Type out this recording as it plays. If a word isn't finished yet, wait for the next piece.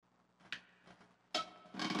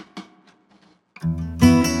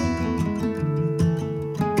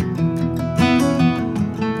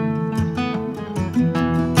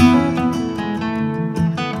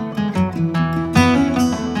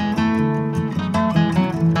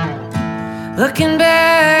Looking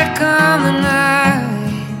back on the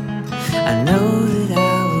night, I know that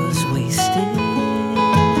I was wasted.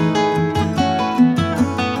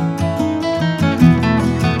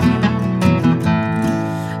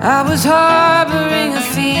 I was harboring a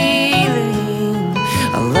feeling,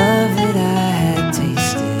 a love that I had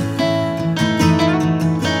tasted.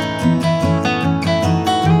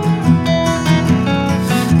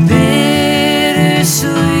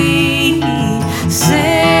 Bittersweet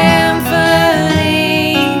symphony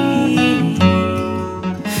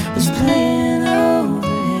was playing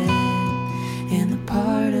overhead, and a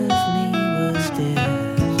part of me was dead,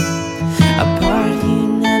 a part you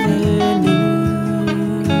never knew.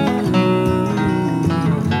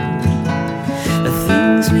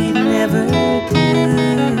 We never do.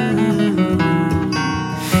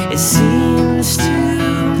 It seems to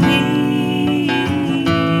me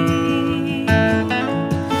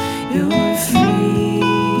you're free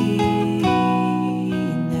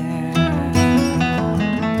now.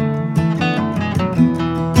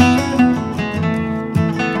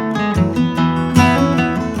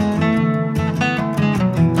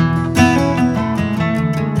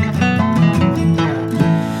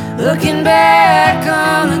 Looking back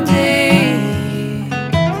on a day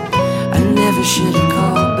I never should have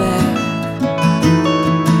called back.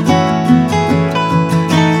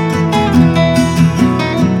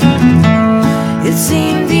 It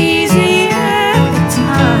seemed easy at the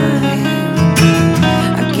time,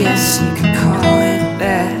 I guess you could call it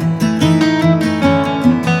that.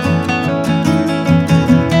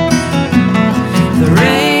 The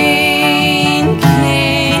rain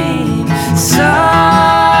came softly,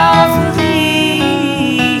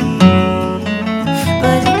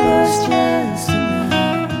 but it was just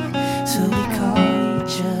enough, so we called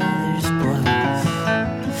each other's bluff.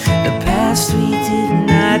 The past we did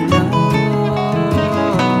not know,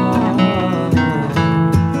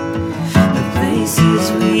 the places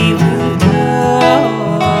we will go.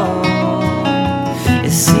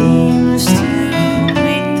 It seems to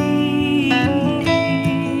me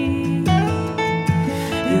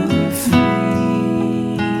you're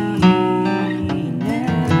free now.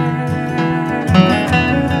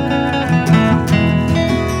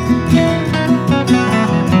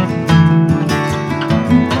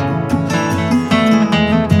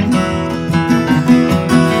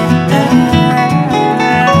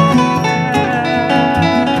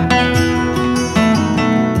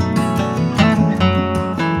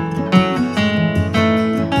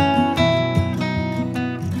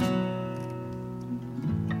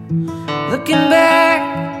 Looking back,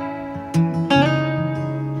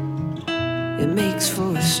 it makes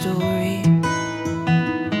for a story.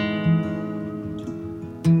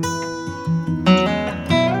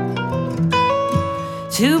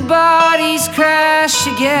 Two bodies crash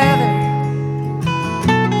together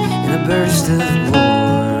in a burst of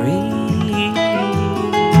glory.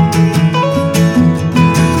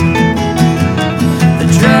 The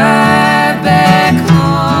drive back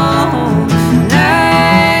home,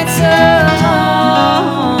 nights alone,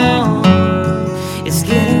 it's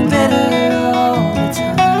getting better all the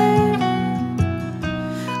time,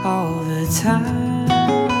 all the time,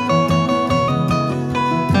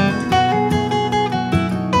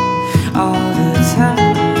 all the time.